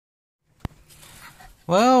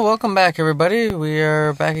Well, welcome back everybody. We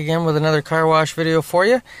are back again with another car wash video for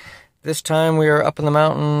you. This time we are up in the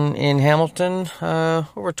mountain in Hamilton,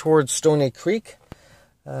 over towards Stoney Creek.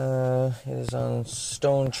 It is on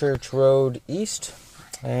Stone Church Road East,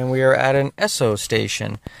 and we are at an Esso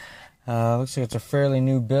station. Looks like it's a fairly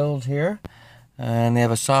new build here, and they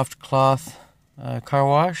have a soft cloth car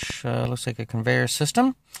wash. Looks like a conveyor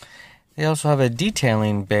system. They also have a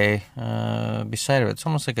detailing bay beside of it. It's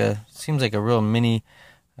almost like seems like a real mini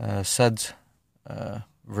Suds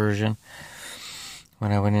version.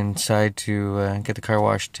 When I went inside to get the car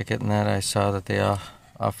wash ticket and that, I saw that they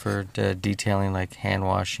offered detailing, like hand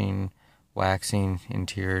washing, waxing,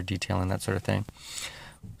 interior detailing, that sort of thing.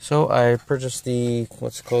 So I purchased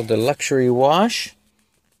what's called the luxury wash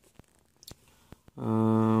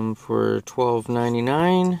for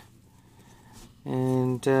 $12.99,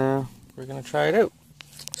 and we're gonna try it out.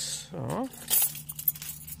 So,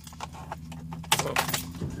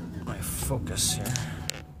 my focus here.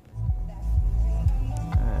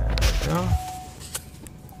 There we go.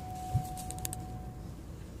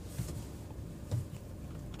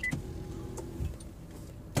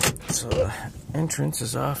 So the entrance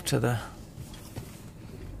is off to the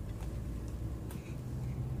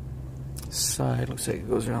side. Looks like it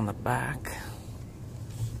goes around the back.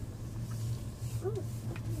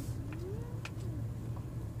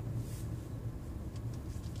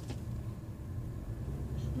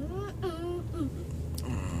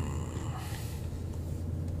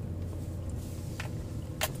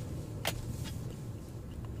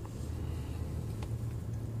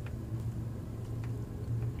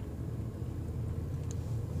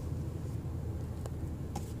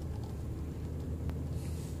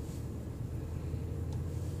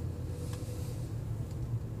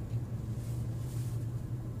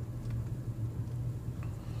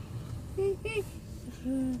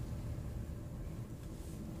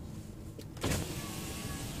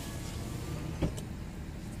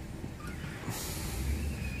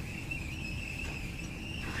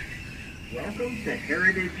 Welcome to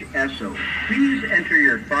Heritage Esso. Please enter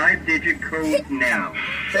your 5-digit code now.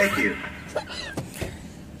 Thank you.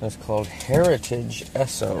 That's called Heritage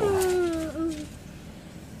Esso.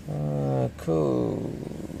 Code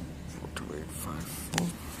 42854.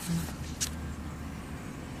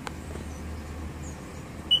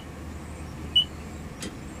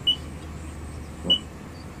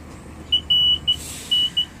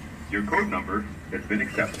 Your code number has been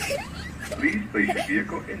accepted. Please place your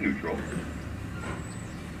vehicle in neutral.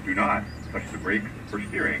 Do not touch the brakes or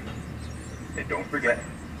steering. And don't forget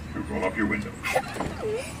to roll up your window.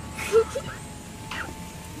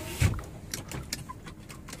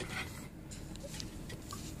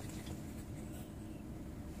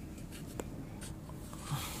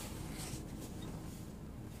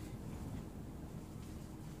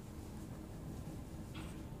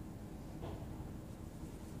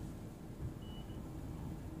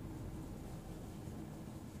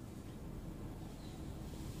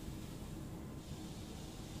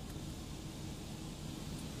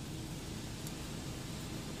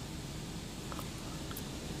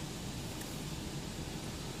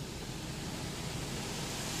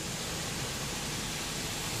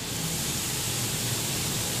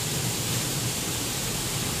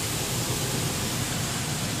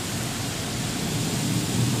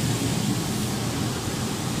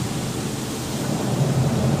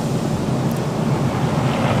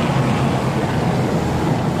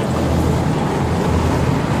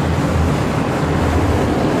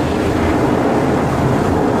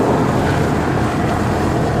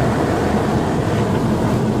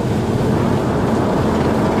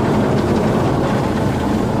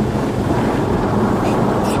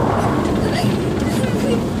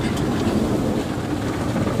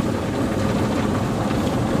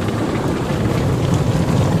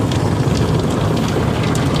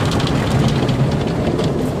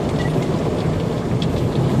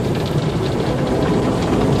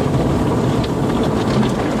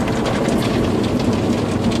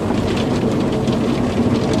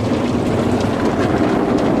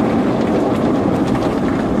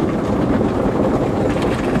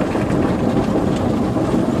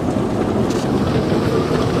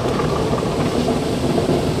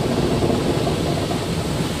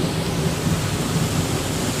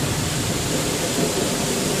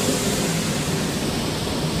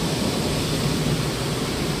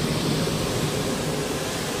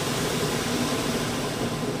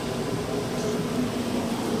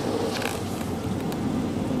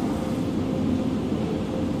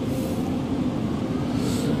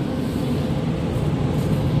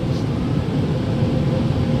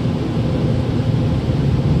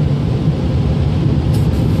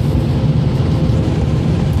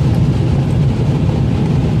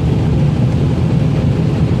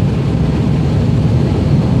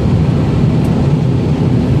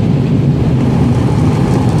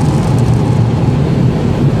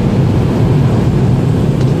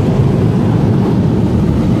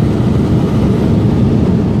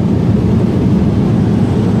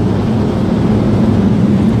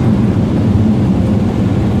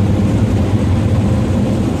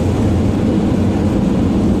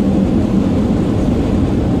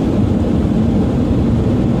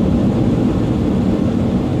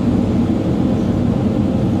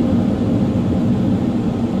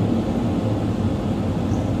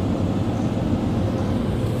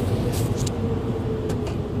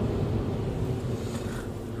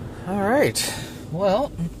 right. Well,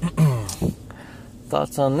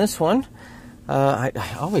 thoughts on this one. I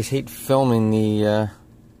always hate filming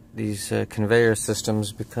these conveyor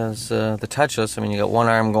systems because the touchless, I mean, you got one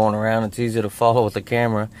arm going around, it's easy to follow with the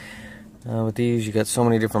camera. With these, you got so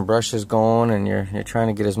many different brushes going, and you're trying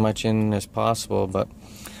to get as much in as possible, but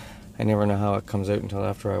I never know how it comes out until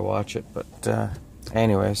after I watch it. But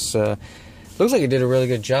anyways, looks like you did a really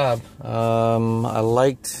good job. I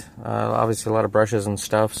liked, obviously, a lot of brushes and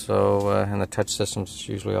stuff, so, and the touch systems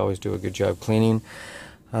usually always do a good job cleaning.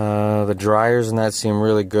 The dryers and that seem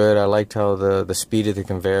really good. I liked how the speed of the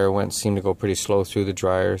conveyor seemed to go pretty slow through the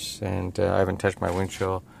dryers, and I haven't touched my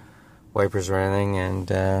windshield wipers or anything,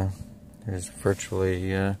 and there's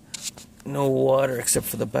virtually no water except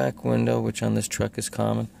for the back window, which on this truck is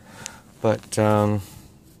common. But I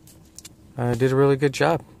did a really good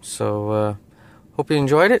job, so hope you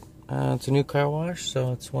enjoyed it. It's a new car wash,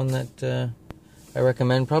 so it's one that I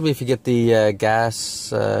recommend. Probably if you get the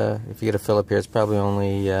gas, if you get a fill up here, it's probably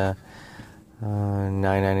only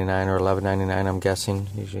 $9.99 or $11.99, I'm guessing.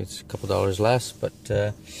 Usually it's a couple dollars less, but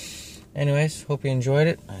anyways, hope you enjoyed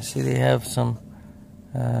it. I see they have some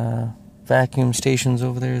vacuum stations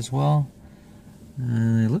over there as well.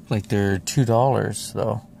 They look like they're $2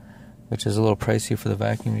 though, which is a little pricey for the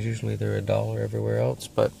vacuums. Usually they're $1 everywhere else,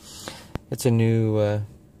 but it's a new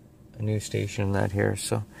station that here.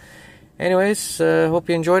 So anyways, hope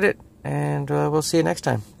you enjoyed it, and we'll see you next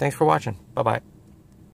time. Thanks for watching. Bye bye.